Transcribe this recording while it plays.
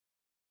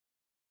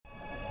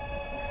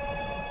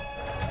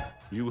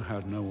You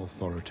had no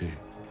authority.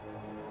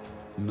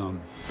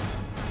 None.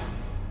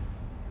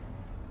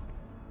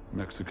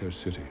 Mexico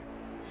City.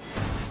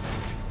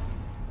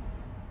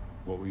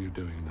 What were you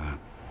doing there?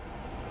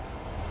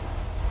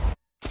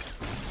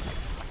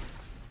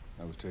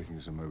 I was taking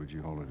some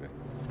overdue holiday.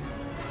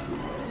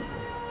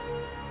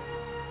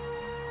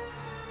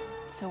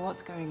 So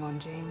what's going on,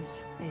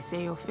 James? They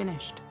say you're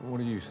finished. What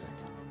do you think?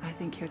 I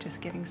think you're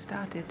just getting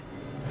started.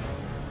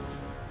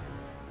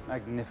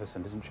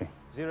 Magnificent, isn't she?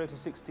 0 to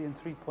 60 in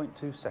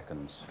 3.2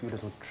 seconds. A few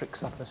little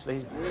tricks up her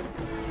sleeve.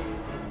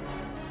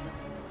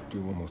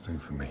 Do one more thing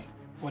for me.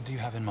 What do you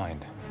have in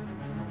mind?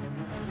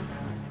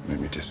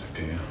 Make me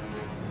disappear.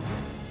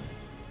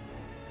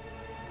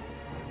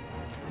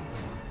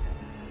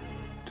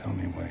 Tell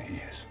me where he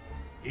is.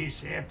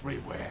 He's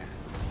everywhere.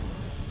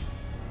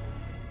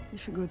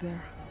 If you go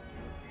there,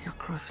 you're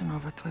crossing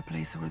over to a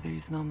place where there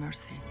is no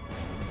mercy.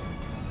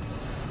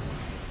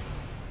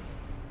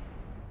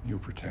 You're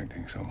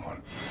protecting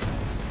someone.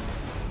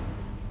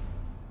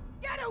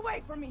 Get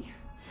away from me!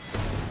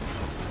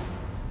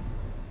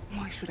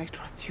 Why should I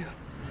trust you?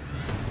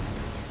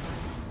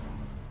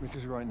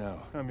 Because right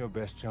now, I'm your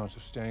best chance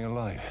of staying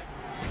alive.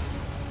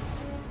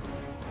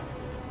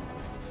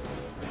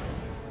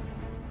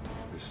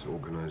 This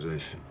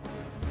organization,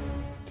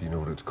 do you know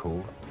what it's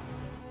called?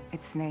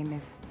 Its name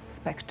is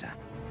Spectre.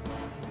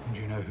 Do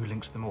you know who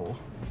links them all?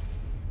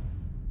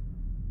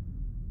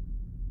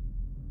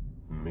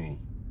 Me.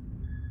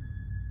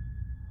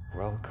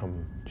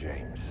 Welcome,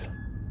 James.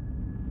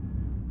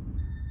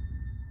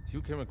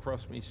 You came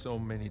across me so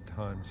many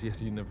times,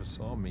 yet you never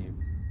saw me.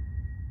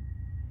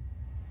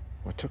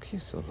 What took you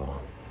so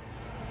long?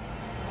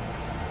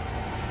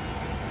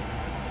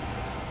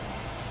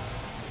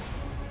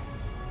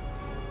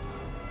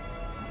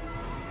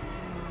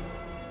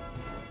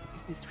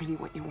 Is this really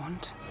what you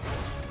want?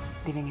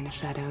 Living in the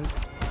shadows?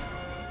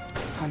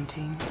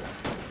 Hunting?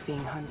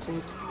 Being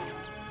hunted?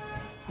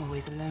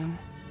 Always alone?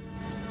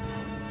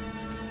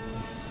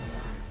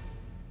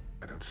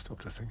 I don't stop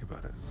to think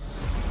about it.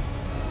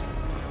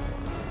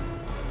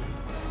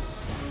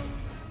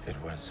 It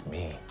was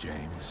me,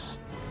 James.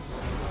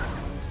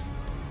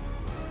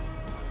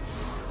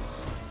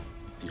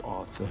 The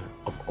author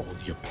of all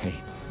your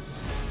pain.